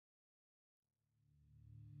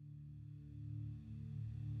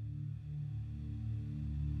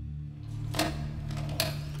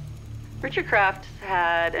Richard Crafts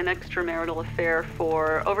had an extramarital affair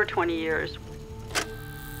for over 20 years.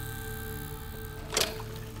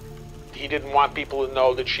 He didn't want people to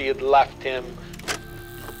know that she had left him.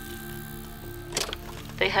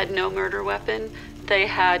 They had no murder weapon. They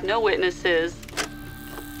had no witnesses.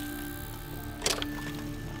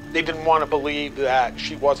 They didn't want to believe that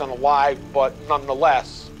she wasn't alive, but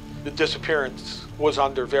nonetheless, the disappearance was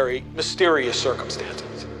under very mysterious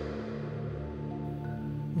circumstances.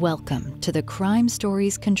 Welcome to the Crime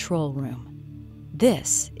Stories Control Room.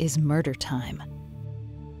 This is Murder Time.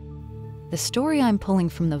 The story I'm pulling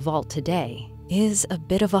from the vault today is a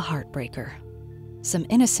bit of a heartbreaker. Some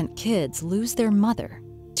innocent kids lose their mother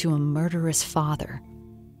to a murderous father,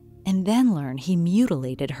 and then learn he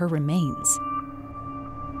mutilated her remains.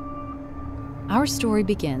 Our story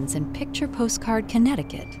begins in Picture Postcard,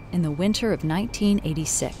 Connecticut in the winter of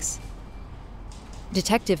 1986.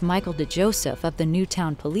 Detective Michael DeJoseph of the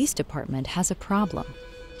Newtown Police Department has a problem.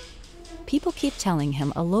 People keep telling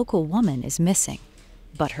him a local woman is missing,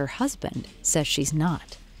 but her husband says she's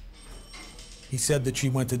not. He said that she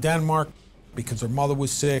went to Denmark because her mother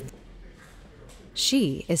was sick.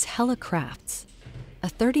 She is Helle Crafts, a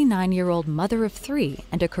 39-year-old mother of 3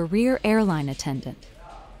 and a career airline attendant.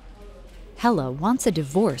 Helle wants a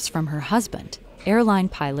divorce from her husband, airline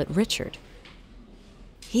pilot Richard.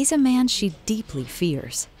 He's a man she deeply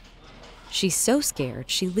fears. She's so scared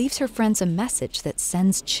she leaves her friends a message that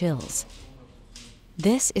sends chills.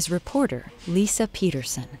 This is reporter Lisa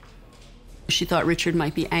Peterson. She thought Richard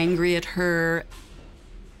might be angry at her,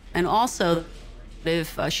 and also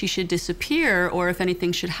if she should disappear or if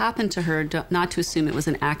anything should happen to her, not to assume it was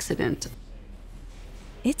an accident.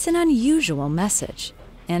 It's an unusual message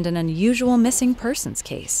and an unusual missing persons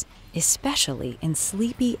case, especially in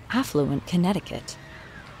sleepy, affluent Connecticut.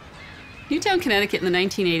 Newtown, Connecticut in the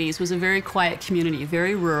 1980s was a very quiet community,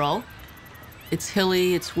 very rural. It's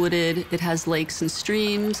hilly, it's wooded, it has lakes and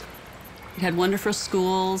streams. It had wonderful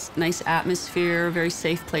schools, nice atmosphere, a very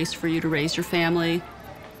safe place for you to raise your family.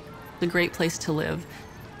 A great place to live.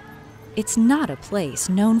 It's not a place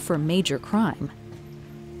known for major crime.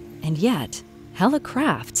 And yet, Helle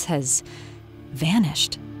Crafts has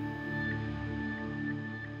vanished.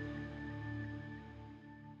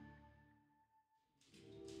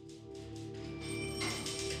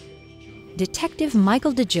 Detective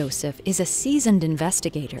Michael DeJoseph is a seasoned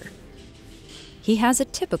investigator. He has a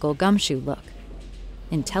typical gumshoe look.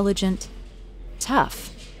 Intelligent,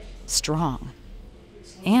 tough, strong.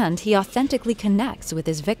 And he authentically connects with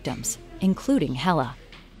his victims, including Helle.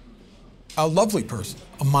 A lovely person,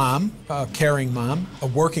 a mom, a caring mom, a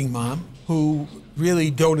working mom who really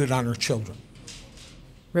doted on her children.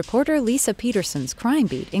 Reporter Lisa Peterson's crime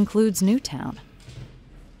beat includes Newtown.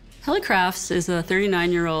 Helle Crafts is a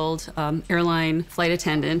 39-year-old airline flight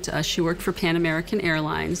attendant. She worked for Pan American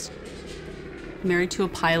Airlines, married to a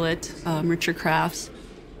pilot, Richard Crafts.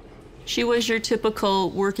 She was your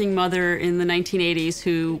typical working mother in the 1980s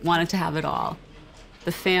who wanted to have it all.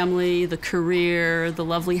 The family, the career, the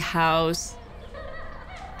lovely house.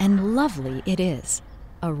 And lovely it is.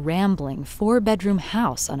 A rambling 4-bedroom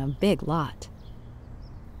house on a big lot.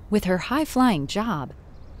 With her high-flying job,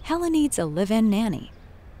 Helle needs a live-in nanny.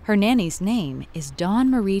 Her nanny's name is Dawn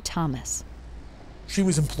Marie Thomas. She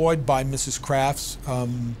was employed by Mrs. Crafts,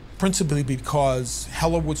 principally because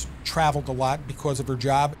Helle traveled a lot because of her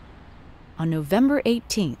job. On November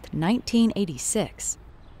 18th, 1986,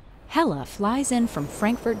 Helle flies in from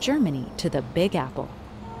Frankfurt, Germany to the Big Apple.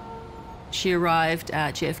 She arrived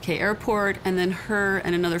at JFK Airport, and then her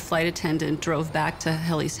and another flight attendant drove back to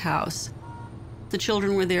Helle's house. The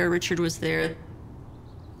children were there, Richard was there.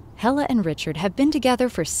 Helle and Richard have been together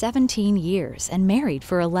for 17 years and married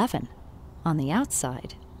for 11. On the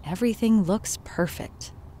outside, everything looks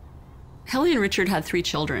perfect. Helle and Richard had 3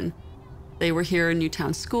 children. They were here in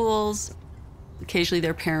Newtown schools. Occasionally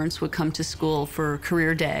their parents would come to school for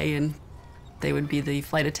career day, and they would be the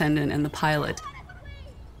flight attendant and the pilot.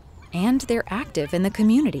 And they're active in the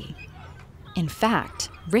community. In fact,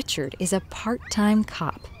 Richard is a part-time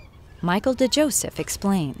cop. Michael DeJoseph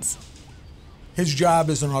explains. His job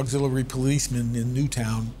as an auxiliary policeman in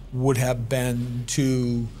Newtown would have been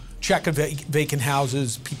to check vacant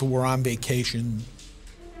houses, people were on vacation,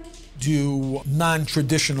 do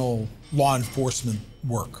non-traditional law enforcement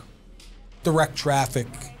work, direct traffic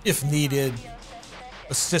if needed,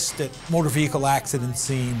 assist at motor vehicle accident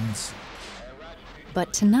scenes.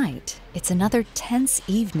 But tonight, it's another tense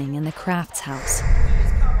evening in the Crafts house.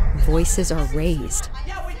 Voices are raised,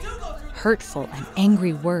 hurtful and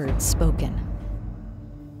angry words spoken.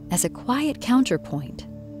 As a quiet counterpoint,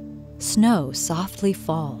 snow softly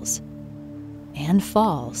falls, and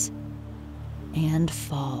falls, and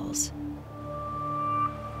falls.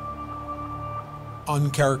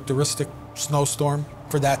 Uncharacteristic snowstorm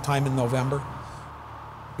for that time in November.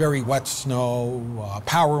 Very wet snow,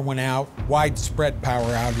 power went out, widespread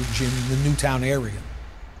power outage in the Newtown area.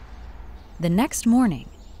 The next morning,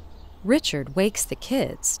 Richard wakes the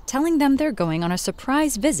kids, telling them they're going on a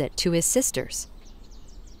surprise visit to his sisters.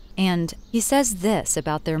 And he says this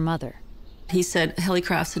about their mother. He said Helle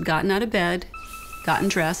Crafts had gotten out of bed, gotten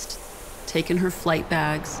dressed, taken her flight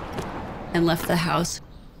bags, and left the house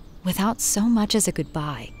without so much as a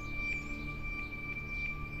goodbye.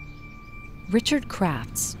 Richard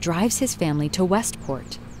Crafts drives his family to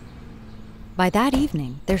Westport. By that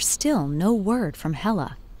evening, there's still no word from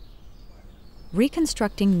Helle.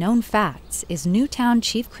 Reconstructing known facts is Newtown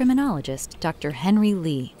Chief Criminologist Dr. Henry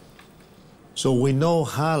Lee. So we know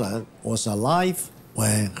Helle was alive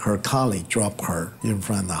when her colleague dropped her in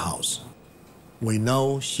front of the house. We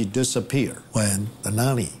know she disappeared when the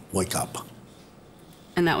nanny woke up.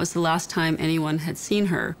 And that was the last time anyone had seen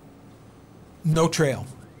her. No trail.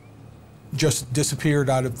 Just disappeared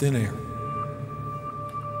out of thin air.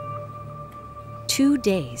 2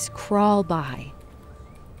 days crawl by.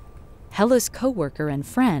 Helle's co-worker and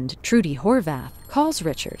friend, Trudy Horvath, calls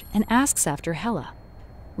Richard and asks after Helle.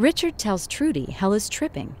 Richard tells Trudy Helle's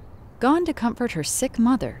tripping, gone to comfort her sick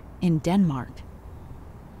mother in Denmark.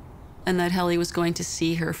 And that Helle was going to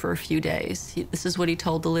see her for a few days. This is what he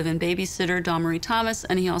told the live-in babysitter, Dawn Marie Thomas,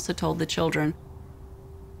 and he also told the children.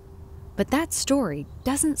 But that story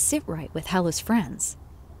doesn't sit right with Helle's friends.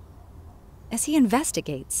 As he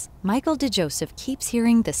investigates, Michael DeJoseph keeps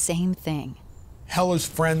hearing the same thing. Helle's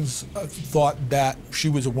friends thought that she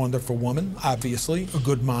was a wonderful woman, obviously, a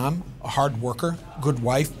good mom, a hard worker, good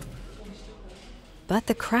wife. But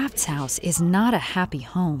the Crafts house is not a happy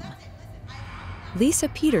home. Lisa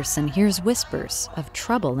Peterson hears whispers of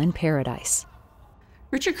trouble in paradise.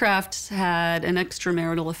 Richard Crafts had an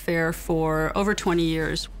extramarital affair for over 20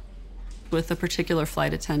 years with a particular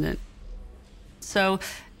flight attendant. So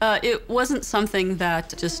it wasn't something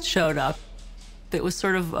that just showed up. It was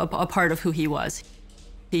sort of a part of who he was.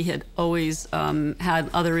 He had always had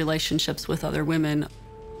other relationships with other women.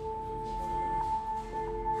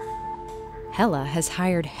 Helle has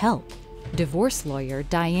hired help, divorce lawyer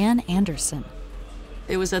Diane Anderson.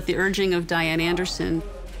 It was at the urging of Diane Anderson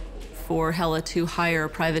for Helle to hire a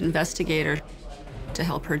private investigator to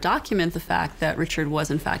help her document the fact that Richard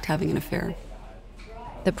was in fact having an affair.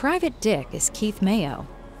 The private dick is Keith Mayo,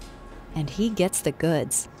 and he gets the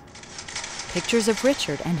goods. Pictures of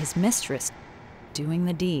Richard and his mistress doing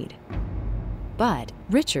the deed. But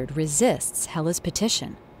Richard resists Helle's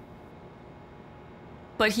petition.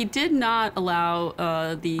 But he did not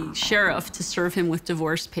allow the sheriff to serve him with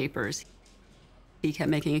divorce papers. He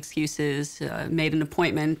kept making excuses, made an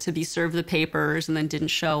appointment to be served the papers, and then didn't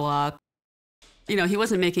show up. You know, he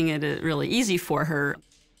wasn't making it really easy for her.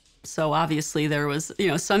 So obviously there was,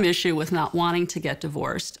 some issue with not wanting to get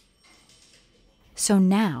divorced. So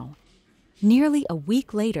now, nearly a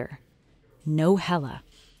week later, no Helle.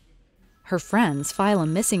 Her friends file a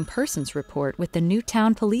missing persons report with the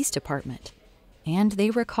Newtown Police Department, and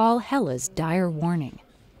they recall Helle's dire warning.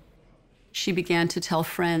 She began to tell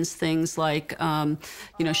friends things like,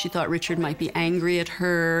 she thought Richard might be angry at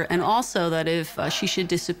her, and also that if she should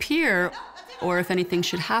disappear or if anything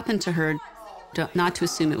should happen to her, not to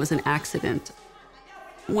assume it was an accident.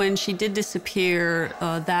 When she did disappear,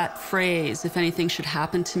 that phrase, if anything should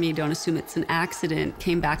happen to me, don't assume it's an accident,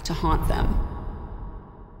 came back to haunt them.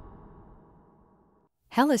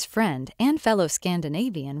 Helle's friend and fellow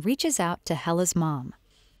Scandinavian reaches out to Helle's mom.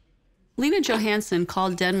 Lena Johansson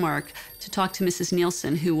called Denmark to talk to Mrs.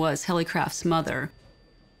 Nielsen, who was Helle Crafts' mother.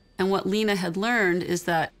 And what Lena had learned is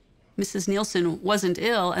that Mrs. Nielsen wasn't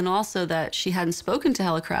ill, and also that she hadn't spoken to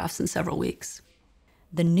Helle Crafts in several weeks.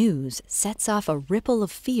 The news sets off a ripple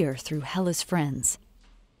of fear through Helle's friends.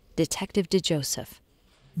 Detective DeJoseph.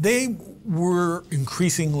 They were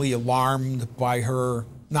increasingly alarmed by her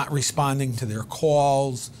not responding to their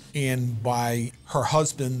calls and by her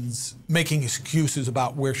husband's making excuses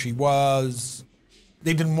about where she was.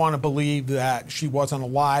 They didn't want to believe that she wasn't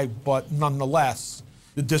alive, but nonetheless,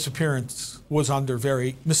 the disappearance was under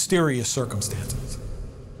very mysterious circumstances.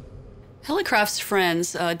 Helle Crafts'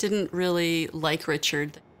 friends didn't really like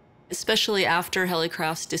Richard, especially after Helle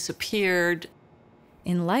Crafts disappeared.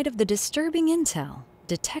 In light of the disturbing intel,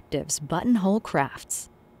 detectives buttonhole Crafts.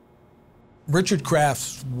 Richard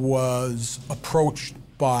Crafts was approached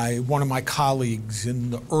by one of my colleagues in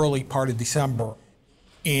the early part of December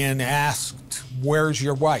and asked, "Where's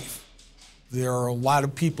your wife?" There are a lot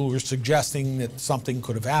of people who are suggesting that something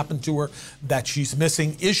could have happened to her, that she's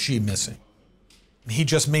missing. Is she missing? He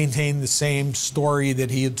just maintained the same story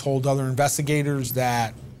that he had told other investigators,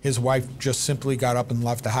 that his wife just simply got up and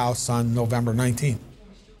left the house on November 19th.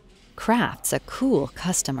 Kraft's a cool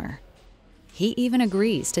customer. He even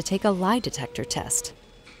agrees to take a lie detector test.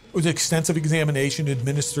 It was an extensive examination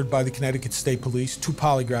administered by the Connecticut State Police, 2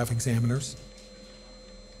 polygraph examiners.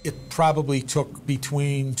 It probably took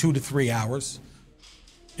between 2 to 3 hours,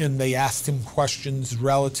 and they asked him questions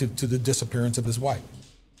relative to the disappearance of his wife.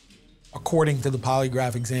 According to the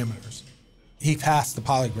polygraph examiners, he passed the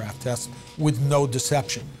polygraph test with no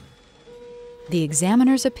deception. The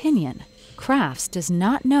examiner's opinion, Crafts does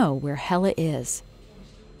not know where Helle is.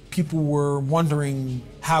 People were wondering,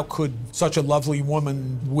 how could such a lovely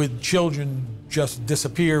woman with children just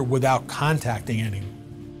disappear without contacting anyone?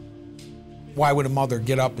 Why would a mother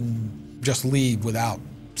get up and just leave without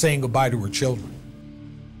saying goodbye to her children?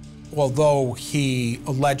 Although he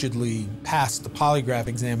allegedly passed the polygraph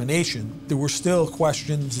examination, there were still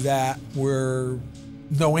questions that were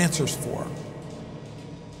no answers for.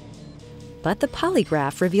 But the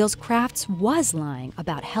polygraph reveals Crafts was lying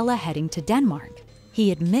about Helle heading to Denmark. He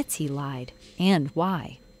admits he lied, and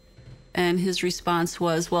why. And his response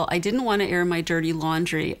was, well, I didn't want to air my dirty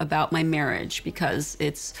laundry about my marriage because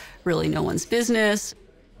it's really no one's business.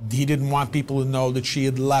 He didn't want people to know that she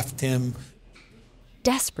had left him.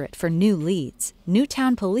 Desperate for new leads,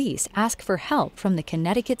 Newtown police ask for help from the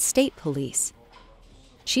Connecticut State Police.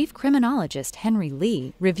 Chief Criminologist Henry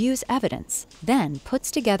Lee reviews evidence, then puts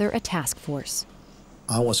together a task force.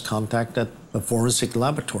 I was contacted. The forensic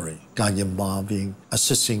laboratory got involved in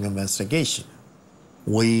assisting investigation.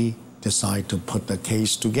 We decided to put the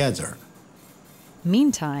case together.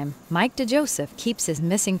 Meantime, Mike DeJoseph keeps his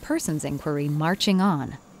missing persons inquiry marching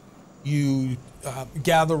on. You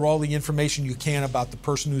gather all the information you can about the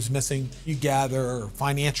person who's missing. You gather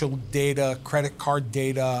financial data, credit card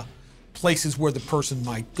data, places where the person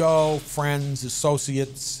might go, friends,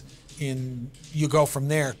 associates, and you go from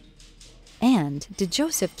there. And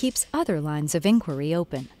DeJoseph keeps other lines of inquiry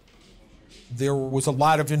open. There was a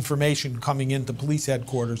lot of information coming into police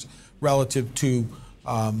headquarters relative to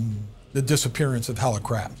the disappearance of Helle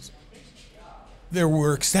Crafts. There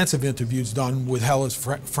were extensive interviews done with Helle's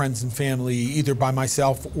friends and family, either by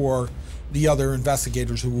myself or the other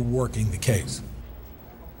investigators who were working the case.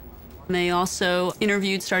 They also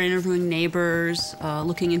started interviewing neighbors,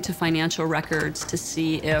 looking into financial records to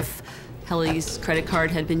see if Helle's credit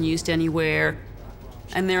card had been used anywhere.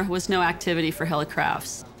 And there was no activity for Helle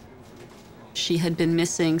Crafts. She had been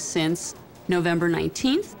missing since November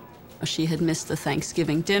 19th. She had missed the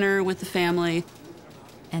Thanksgiving dinner with the family.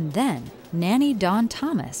 And then, nanny Dawn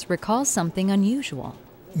Thomas recalls something unusual.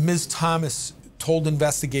 Ms. Thomas told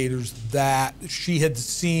investigators that she had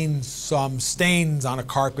seen some stains on a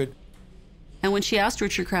carpet. And when she asked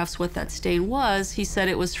Richard Crafts what that stain was, he said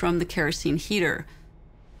it was from the kerosene heater.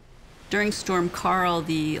 During Storm Carl,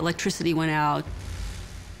 the electricity went out.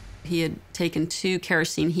 He had taken 2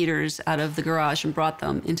 kerosene heaters out of the garage and brought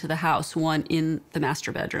them into the house, one in the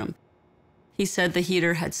master bedroom. He said the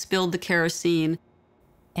heater had spilled the kerosene.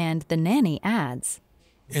 And the nanny adds,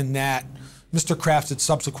 in that Mr. Crafts had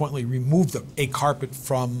subsequently removed a carpet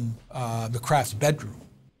from the Crafts' bedroom.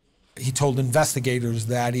 He told investigators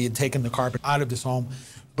that he had taken the carpet out of his home,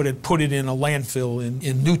 but had put it in a landfill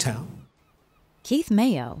in Newtown. Keith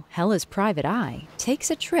Mayo, Helle's private eye, takes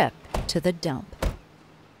a trip to the dump.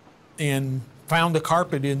 And found the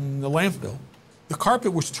carpet in the landfill. The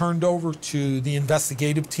carpet was turned over to the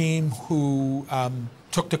investigative team who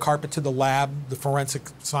took the carpet to the lab, the forensic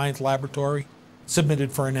science laboratory,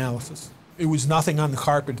 submitted for analysis. It was nothing on the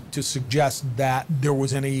carpet to suggest that there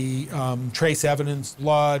was any trace evidence,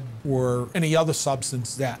 blood, or any other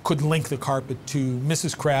substance that could link the carpet to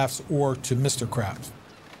Mrs. Crafts or to Mr. Crafts.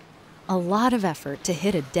 A lot of effort to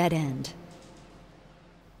hit a dead end.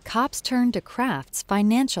 Cops turned to Crafts'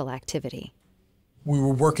 financial activity. We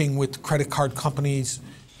were working with credit card companies,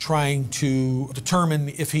 trying to determine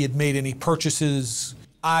if he had made any purchases,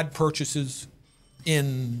 odd purchases,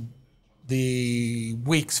 in the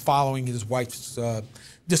weeks following his wife's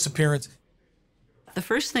disappearance. The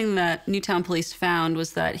first thing that Newtown police found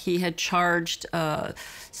was that he had charged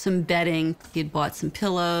some bedding. He had bought some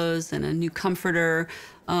pillows and a new comforter,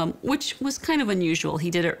 which was kind of unusual.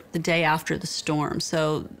 He did it the day after the storm,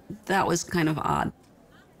 so that was kind of odd.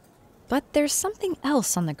 But there's something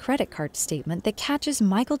else on the credit card statement that catches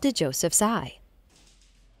Michael DeJoseph's eye.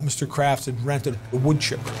 Mr. Crafts had rented a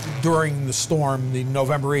woodchipper during the storm, the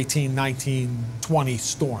November 18, 1920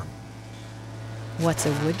 storm. What's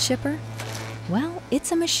a woodchipper? Well,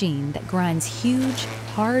 it's a machine that grinds huge,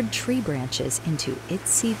 hard tree branches into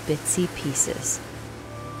itsy-bitsy pieces.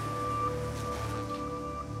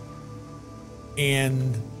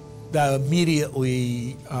 And that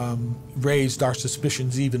immediately raised our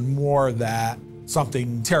suspicions even more that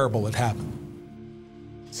something terrible had happened.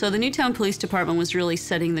 So the Newtown Police Department was really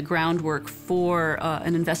setting the groundwork for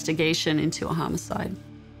an investigation into a homicide.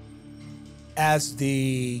 As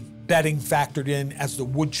the bedding factored in, as the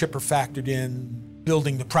woodchipper factored in,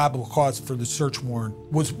 building the probable cause for the search warrant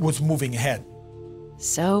was moving ahead.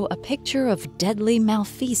 So a picture of deadly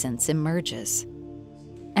malfeasance emerges,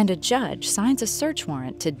 and a judge signs a search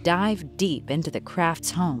warrant to dive deep into the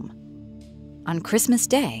Crafts' home. On Christmas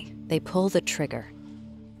Day, they pull the trigger.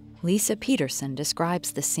 Lisa Peterson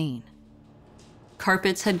describes the scene.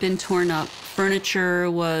 Carpets had been torn up. Furniture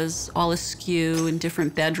was all askew in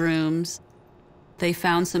different bedrooms. They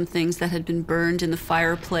found some things that had been burned in the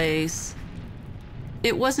fireplace.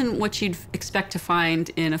 It wasn't what you'd expect to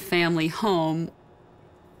find in a family home.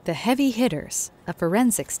 The heavy hitters, a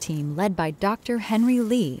forensics team led by Dr. Henry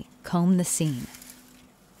Lee, comb the scene.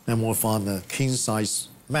 And we found a king-size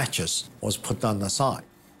mattress was put on the side.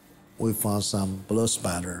 We found some blood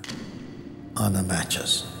spatter on the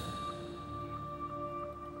mattress.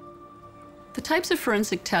 The types of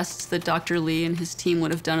forensic tests that Dr. Lee and his team would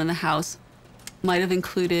have done in the house might have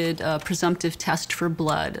included a presumptive test for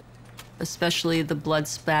blood, especially the blood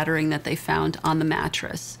spattering that they found on the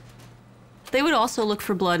mattress. They would also look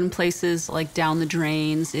for blood in places like down the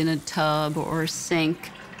drains, in a tub or a sink.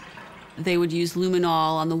 They would use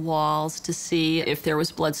luminol on the walls to see if there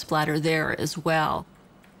was blood splatter there as well.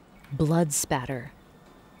 Blood spatter.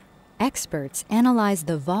 Experts analyze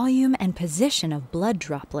the volume and position of blood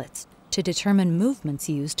droplets to determine movements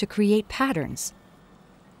used to create patterns.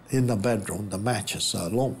 In the bedroom, the mattress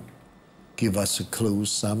alone give us a clue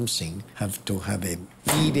something have to have a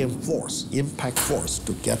medium force, impact force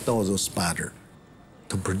to get all those spatter,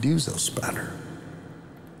 to produce those spatter.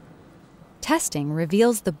 Testing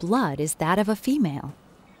reveals the blood is that of a female,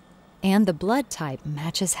 and the blood type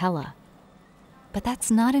matches Helle. But that's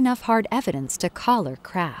not enough hard evidence to collar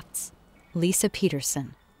Crafts. Lisa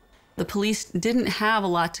Peterson. The police didn't have a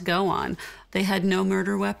lot to go on. They had no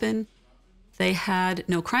murder weapon. They had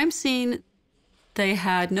no crime scene. They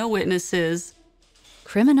had no witnesses.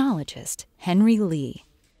 Criminologist Henry Lee.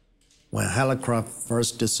 When Helle Craft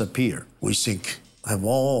first disappeared, we think have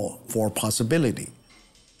all four possibilities.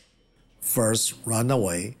 First, run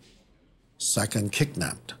away. Second,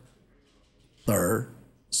 kidnapped. Third,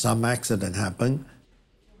 some accident happened.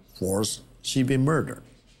 Fourth, she been murdered.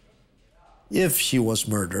 If she was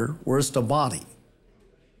murdered, where's the body?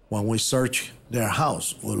 When we search their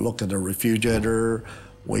house, we look at the refrigerator,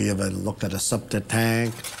 we even look at the septic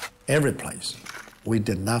tank, every place. We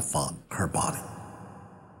did not find her body.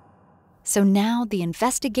 So now the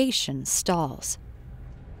investigation stalls.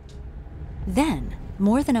 Then,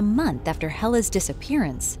 more than a month after Helle's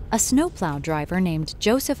disappearance, a snowplow driver named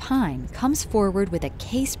Joseph Hine comes forward with a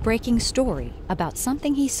case-breaking story about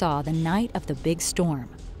something he saw the night of the big storm.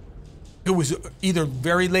 It was either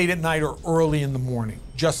very late at night or early in the morning.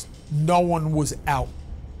 Just no one was out.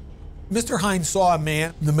 Mr. Hine saw a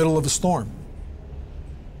man in the middle of a storm.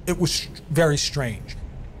 It was very strange.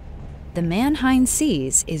 The man Hine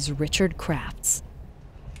sees is Richard Crafts.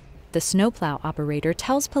 The snowplow operator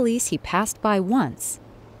tells police he passed by once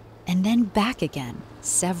and then back again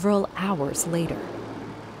several hours later.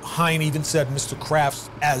 Hine even said Mr. Crafts,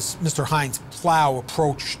 as Mr. Hine's plow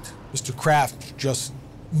approached, Mr. Crafts just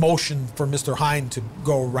motioned for Mr. Hine to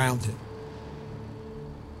go around him.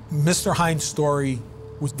 Mr. Hine's story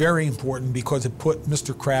was very important because it put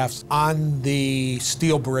Mr. Crafts on the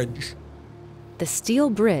steel bridge. The steel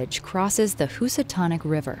bridge crosses the Husatonic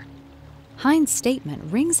River. Hine's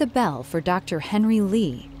statement rings a bell for Dr. Henry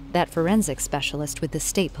Lee, that forensic specialist with the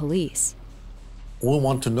state police. We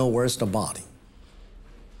want to know where's the body.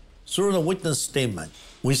 Through the witness statement,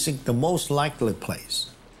 we think the most likely place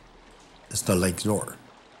is the Lake Zor.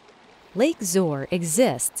 Lake Zor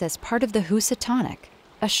exists as part of the Husatonic,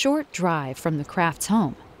 a short drive from the Crafts'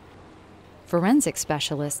 home. Forensic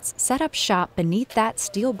specialists set up shop beneath that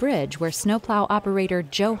steel bridge where snowplow operator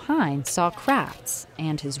Joe Hine saw Crafts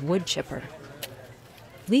and his woodchipper.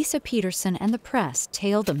 Lisa Peterson and the press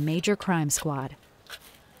tailed a major crime squad.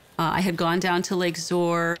 I had gone down to Lake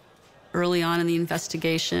Zor early on in the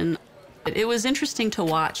investigation. It was interesting to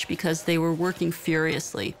watch because they were working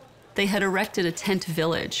furiously. They had erected a tent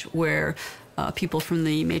village where people from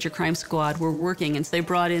the major crime squad were working, and so they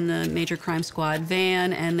brought in the major crime squad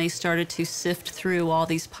van, and they started to sift through all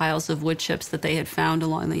these piles of wood chips that they had found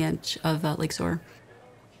along the edge of Lake Zor.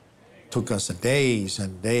 Took us days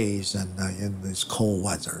and days, and in this cold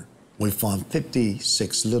weather, we found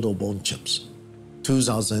 56 little bone chips,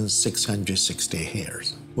 2,660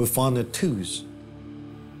 hairs. We found the tooth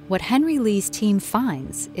What Henry Lee's team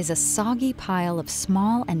finds is a soggy pile of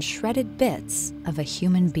small and shredded bits of a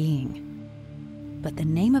human being. But the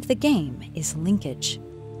name of the game is linkage,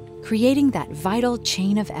 creating that vital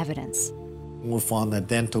chain of evidence. We found a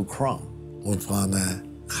dental crumb. We found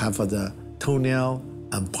half of the toenail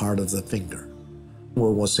and part of the finger. We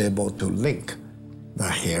was able to link the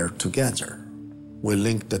hair together. We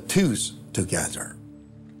linked the tooth together.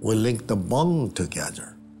 We linked the bone together.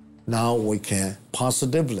 Now we can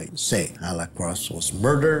positively say Helle Crafts was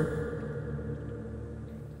murdered.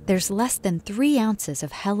 There's less than 3 ounces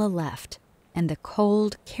of Helle left, and the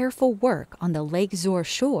cold, careful work on the Lake Zor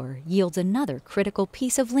shore yields another critical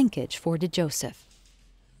piece of linkage for DeJoseph.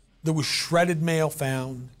 There was shredded mail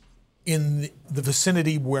found in the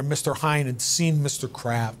vicinity where Mr. Hine had seen Mr.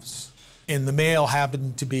 Crafts. And the mail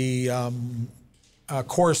happened to be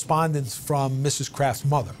correspondence from Mrs. Crafts'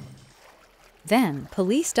 mother. Then,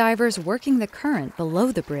 police divers working the current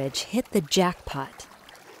below the bridge hit the jackpot.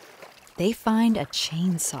 They find a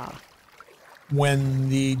chainsaw. When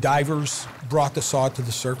the divers brought the saw to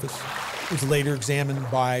the surface, it was later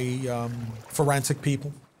examined by forensic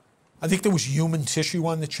people. I think there was human tissue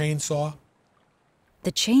on the chainsaw.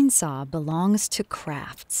 The chainsaw belongs to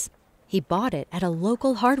Crafts. He bought it at a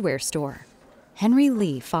local hardware store. Henry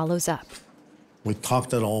Lee follows up. We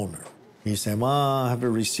talked to the owner. He said, well, I have a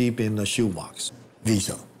receipt in the shoebox.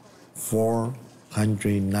 Visa,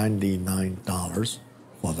 $499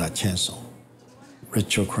 for that chainsaw.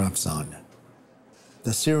 Richard Crafts on it.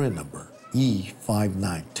 The serial number,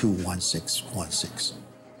 E5921616.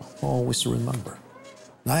 Always remember.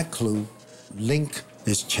 That clue linked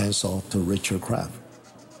this chainsaw to Richard Craft.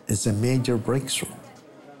 It's a major breakthrough.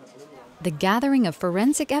 The gathering of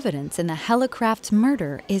forensic evidence in the Helle Crafts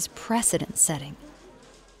murder is precedent-setting.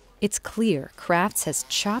 It's clear Crafts has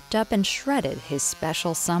chopped up and shredded his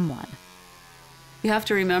special someone. You have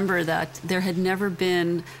to remember that there had never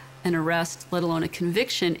been an arrest, let alone a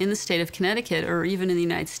conviction, in the state of Connecticut or even in the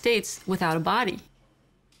United States without a body.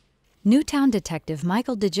 Newtown detective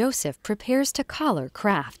Michael DeJoseph prepares to collar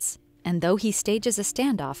Crafts, and though he stages a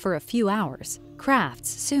standoff for a few hours,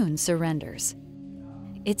 Crafts soon surrenders.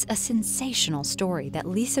 It's a sensational story that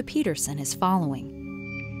Lisa Peterson is following.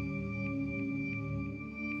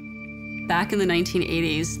 Back in the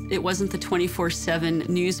 1980s, it wasn't the 24/7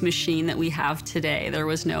 news machine that we have today. There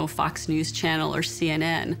was no Fox News Channel or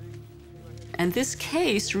CNN. And this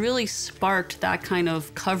case really sparked that kind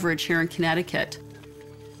of coverage here in Connecticut.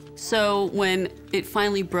 So when it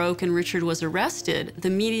finally broke and Richard was arrested, the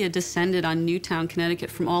media descended on Newtown, Connecticut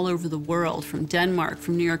from all over the world, from Denmark,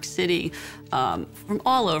 from New York City, from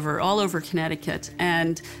all over Connecticut.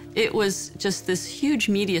 And it was just this huge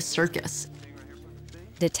media circus.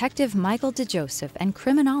 Detective Michael DeJoseph and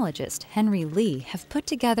criminologist Henry Lee have put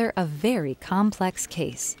together a very complex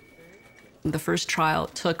case. The first trial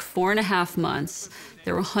took 4.5 months.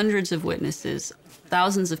 There were hundreds of witnesses,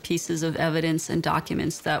 thousands of pieces of evidence and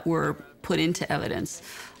documents that were put into evidence.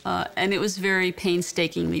 And it was very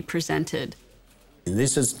painstakingly presented.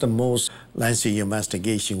 This is the most lengthy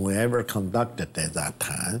investigation we ever conducted at that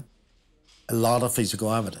time. A lot of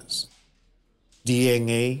physical evidence.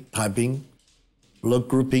 DNA typing, blood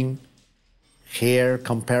grouping, hair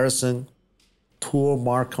comparison, tool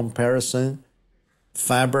mark comparison,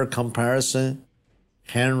 fabric comparison,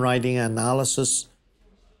 handwriting analysis.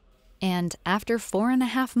 And after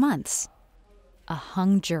 4.5 months, a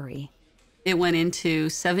hung jury. It went into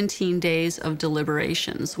 17 days of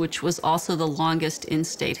deliberations, which was also the longest in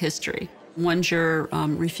state history. One juror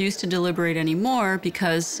refused to deliberate anymore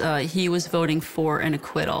because he was voting for an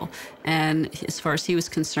acquittal. And as far as he was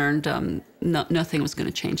concerned, nothing was going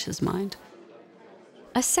to change his mind.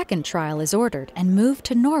 A second trial is ordered and moved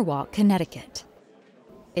to Norwalk, Connecticut.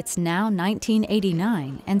 It's now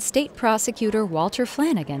 1989, and state prosecutor Walter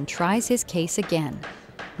Flanagan tries his case again.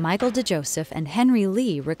 Michael DeJoseph and Henry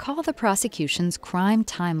Lee recall the prosecution's crime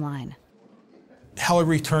timeline. Helle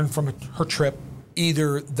returned from her trip.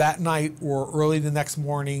 Either that night or early the next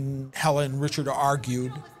morning, Helle and Richard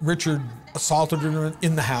argued. Richard assaulted her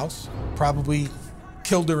in the house, probably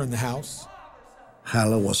killed her in the house.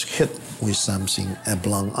 Helle was hit with something, a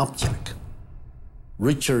blunt object.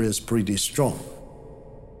 Richard is pretty strong.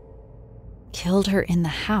 Killed her in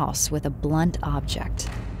the house with a blunt object.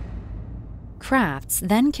 Crafts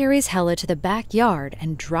then carries Helle to the backyard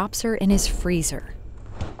and drops her in his freezer.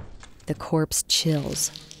 The corpse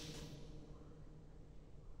chills.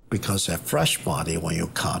 Because a fresh body, when you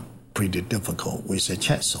cut, pretty difficult with a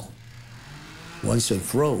chainsaw. Once it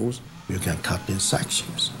froze, you can cut in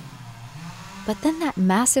sections. But then that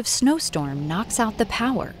massive snowstorm knocks out the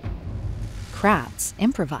power. Crafts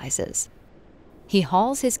improvises. He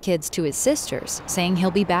hauls his kids to his sister's, saying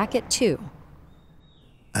he'll be back at 2.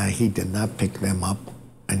 He did not pick them up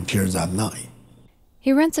until that night.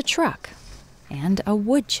 He rents a truck and a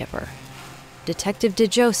wood chipper. Detective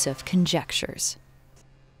DeJoseph conjectures.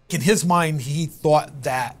 In his mind, he thought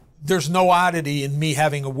that there's no oddity in me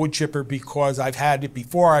having a wood chipper because I've had it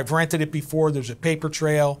before, I've rented it before, there's a paper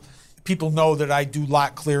trail. People know that I do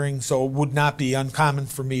lot clearing, so it would not be uncommon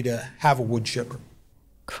for me to have a wood chipper.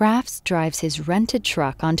 Crafts drives his rented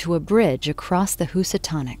truck onto a bridge across the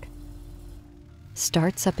Husatonic.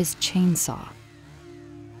 Starts up his chainsaw.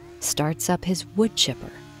 Starts up his wood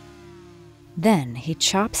chipper. Then he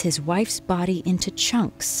chops his wife's body into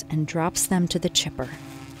chunks and drops them to the chipper.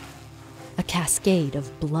 A cascade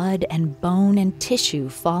of blood and bone and tissue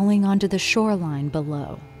falling onto the shoreline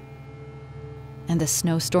below. And the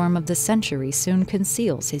snowstorm of the century soon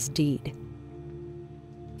conceals his deed.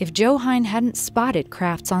 If Joe Hine hadn't spotted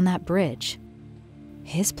Crafts on that bridge,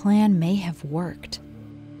 his plan may have worked.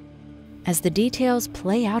 As the details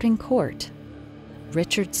play out in court,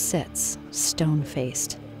 Richard sits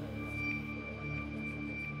stone-faced.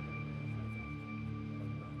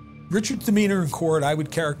 Richard's demeanor in court I would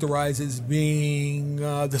characterize as being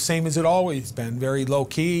the same as it always been. Very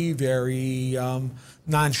low-key, very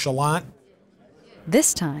nonchalant.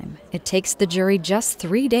 This time, it takes the jury just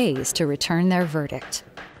 3 days to return their verdict.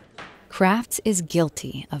 Crafts is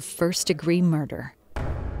guilty of first-degree murder.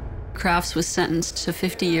 Crafts was sentenced to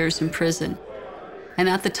 50 years in prison. And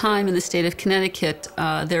at the time in the state of Connecticut,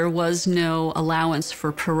 there was no allowance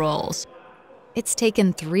for paroles. It's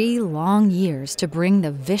taken 3 long years to bring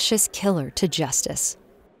the vicious killer to justice.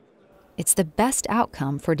 It's the best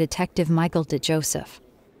outcome for Detective Michael DeJoseph.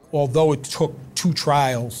 Although it took 2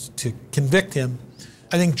 trials to convict him,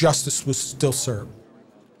 I think justice was still served.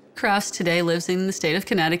 Crafts today lives in the state of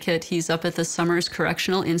Connecticut. He's up at the Summers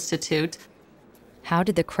Correctional Institute. How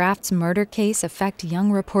did the Crafts murder case affect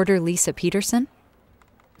young reporter Lisa Peterson?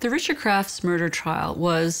 The Richard Crafts murder trial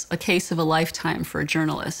was a case of a lifetime for a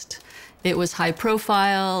journalist. It was high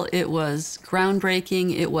profile, it was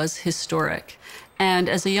groundbreaking, it was historic. And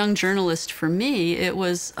as a young journalist, for me, it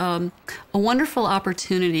was a wonderful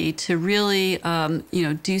opportunity to really,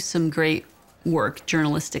 do some great work,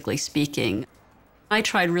 journalistically speaking. I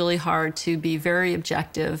tried really hard to be very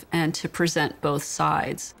objective and to present both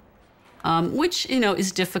sides, which,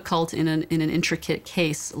 is difficult in an intricate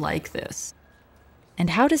case like this.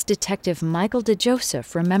 And how does Detective Michael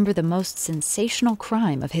DeJoseph remember the most sensational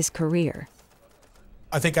crime of his career?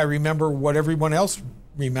 I think I remember what everyone else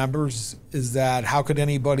remembers, is that how could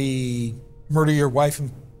anybody murder your wife and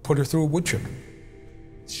put her through a wood chipper?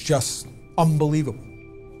 It's just unbelievable.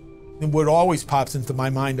 And what always pops into my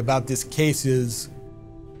mind about this case is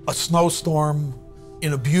a snowstorm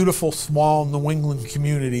in a beautiful small New England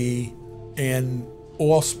community and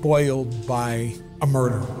all spoiled by a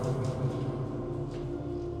murder.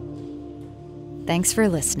 Thanks for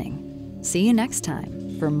listening. See you next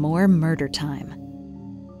time for more Murder Time.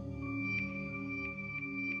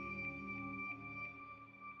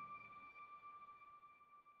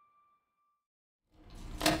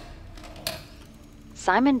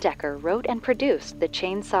 Simon Decker wrote and produced The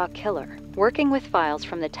Chainsaw Killer, working with files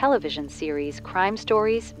from the television series Crime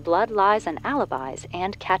Stories, Blood, Lies, and Alibis,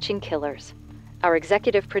 and Catching Killers. Our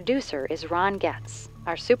executive producer is Ron Getz.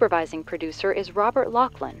 Our supervising producer is Robert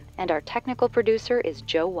Laughlin, and our technical producer is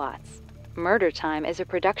Joe Watts. Murder Time is a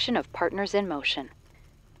production of Partners in Motion.